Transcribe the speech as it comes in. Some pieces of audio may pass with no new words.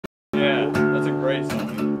great song.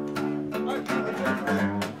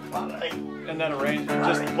 And that arrangement,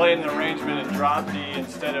 just playing the arrangement in drop D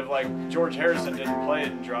instead of like George Harrison didn't play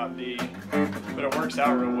it in drop D, but it works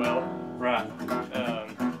out real well. Right. You know,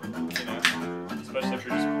 especially if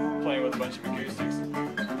you're just playing with a bunch of acoustics.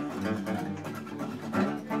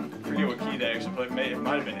 I forget what key they actually played. It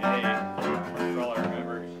might have been A, for all I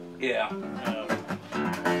remember. Yeah.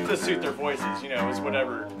 To suit their voices, you know, it's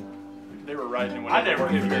whatever they were writing. I never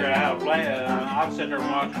could figure out how to play it. I was sitting there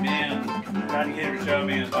watching in, trying to get him to show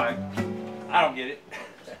me. It's like, I don't get it.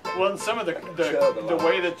 Well, and some of the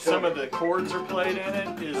way that some of the chords are played in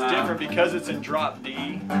it is different because it's in drop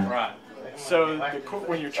D. Right. So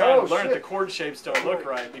when you're trying to learn it, the chord shapes don't look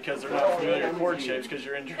right because they're not familiar chord shapes because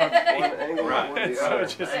you're in drop D. Right. So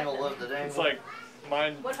it's just, it's like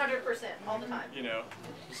mine. 100% all the time. You know,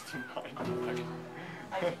 just mine.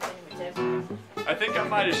 I think I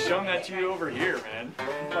might have shown that to you over here, man.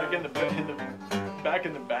 Like in the back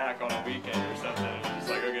in the back on a weekend or something. And it's just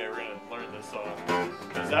like, okay, we're gonna learn this song.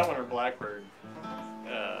 Is that one or Blackbird?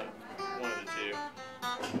 One of the two.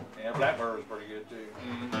 Yeah, Blackbird was pretty good too.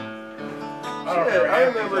 Mm-hmm. I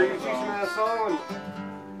remember you teaching that song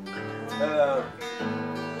when,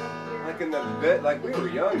 like in the bed, like we were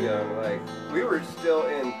young, like we were still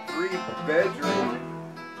in 3-bedroom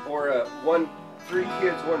or 3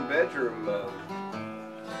 kids, 1 bedroom mode.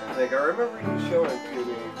 I think I remember you showing it to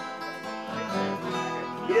me.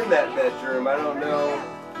 In that bedroom, I don't know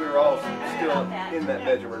if we were all still in that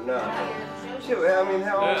bedroom or not. Shit, I mean,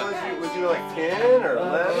 how old was you? Was you like 10 or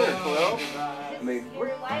 11 or 12? I mean, we're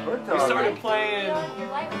talking. We started playing.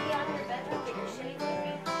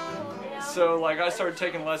 So, like, I started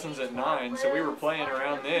taking lessons at 9, so we were playing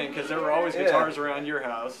around then because there were always guitars around your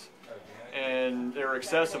house. And they were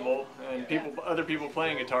accessible, and other people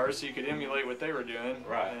playing guitars, so you could emulate what they were doing.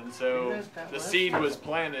 Right. And so the seed was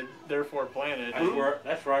planted, therefore planted.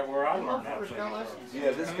 That's right where I learned how to play.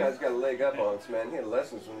 Yeah, this guy's got a leg up on us, man. He had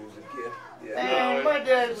lessons when he was a kid. Yeah. Hey, my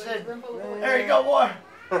dad said, "There you go, boy.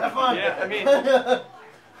 Have fun." Yeah, I mean,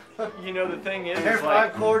 you know, the thing is, There's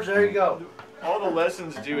like, 5 chords. There you go. All the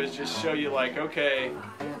lessons do is just show you, like, okay.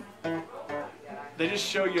 They just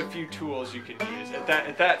show you a few tools you can use at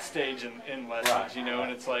that stage in lessons, you know,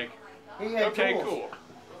 and it's like, okay, cool.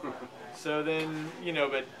 So then, you know,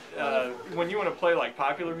 but when you want to play like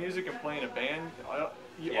popular music and play in a band,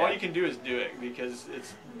 all you can do is do it because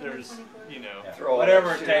there's, you know,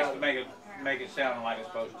 whatever it takes to make it sound like it's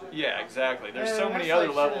supposed to. Yeah, exactly. There's so many other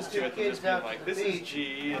levels to it than just being like, this is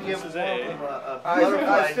G and this is A.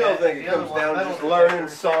 I still think it comes down to just learning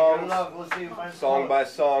songs, song by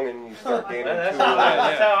song, and you start gaining tools.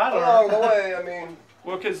 That's how I learned. Along the way, I mean.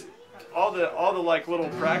 Well, because all the like little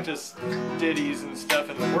practice ditties and stuff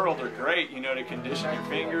in the world are great, you know, to condition your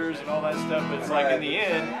fingers and all that stuff. But it's like in the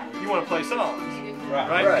end, you want to play songs.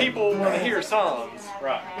 Right? People want to hear songs.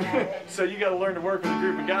 Right. So you got to learn to work with a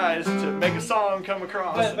group of guys to make a song come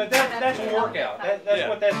across. But that's a workout. That's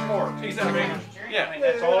what that's for. Exactly. Yeah. I mean,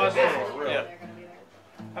 that's all that's for, really. Yeah.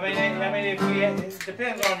 I mean, it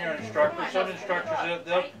depends on your instructor. Some instructors,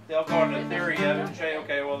 they'll go into the theory of it and say,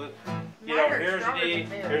 okay, well, you know, here's a D,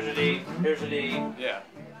 here's a D, here's a D. Yeah.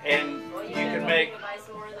 And you can make,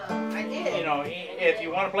 you know, if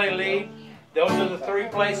you want to play lead, those are the 3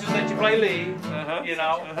 places that you play lead. You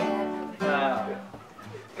know.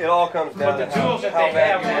 It all comes down to how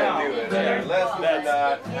bad you want to do it. Yeah. Lessons or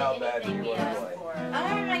not, how bad do you want to play. I'm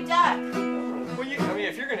having my duck. Well, I mean,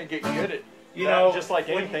 if you're going to get good at, you know, just like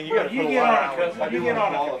anything, you got to put a lot of hours. When you get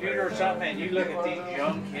on a computer or something and you look at these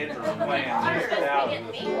young kids that are playing just out of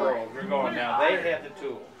this world, you're going, now they had the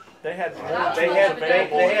tools. They had more. They had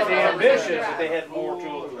the ambitions that they had more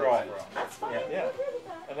tools to draw it. Yeah.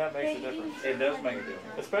 And that makes a difference. It does make a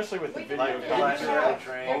difference. Especially with the video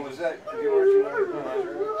Train. Oh, was that? Have you ever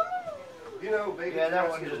you know, baby. Yeah, that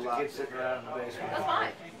one just a kid sitting around in the basement. That's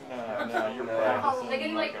fine. No, you're practicing. They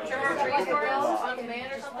can like turn our trees somewhere else on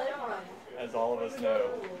command or something. As all of us know,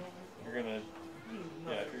 you're gonna,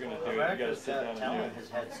 if you're gonna do it, you gotta sit down and do Talent it. has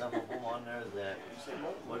had some of them on there that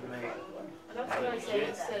would make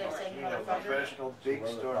professional big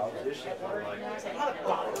store musicians look like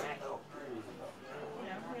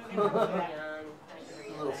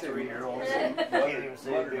little 3-year-olds can't even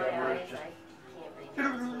say a big word. Just My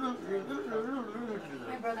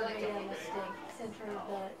brother made a mistake, center of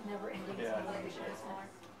the never-ending celebration.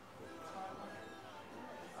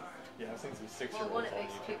 Yeah, I've seen some 6-year-olds. Well, one, it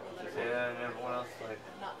makes people that are yeah, and everyone else like,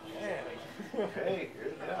 hey,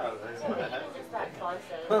 good job.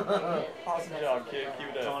 Awesome job, kid. Keep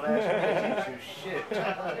it Don't up. ask me to shit.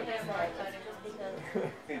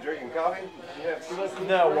 You drinking coffee?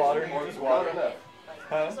 No, water. Just water. Enough.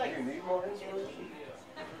 Huh? Do you need more inspiration?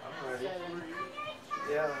 I'm ready.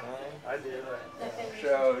 Yeah, I do.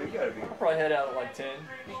 So you gotta be I'll probably head out at like 10.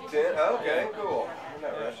 10. Okay, cool.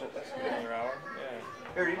 You're not rushing. That's good. Another hour.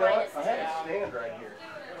 Yeah. Here, you know what? I have a stand right here.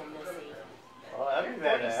 Oh, that'd be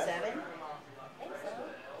badass. 47?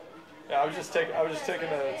 Yeah, I was just taking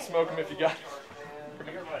a smoke 'em if you got.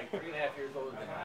 You're like 3.5 years older than I am.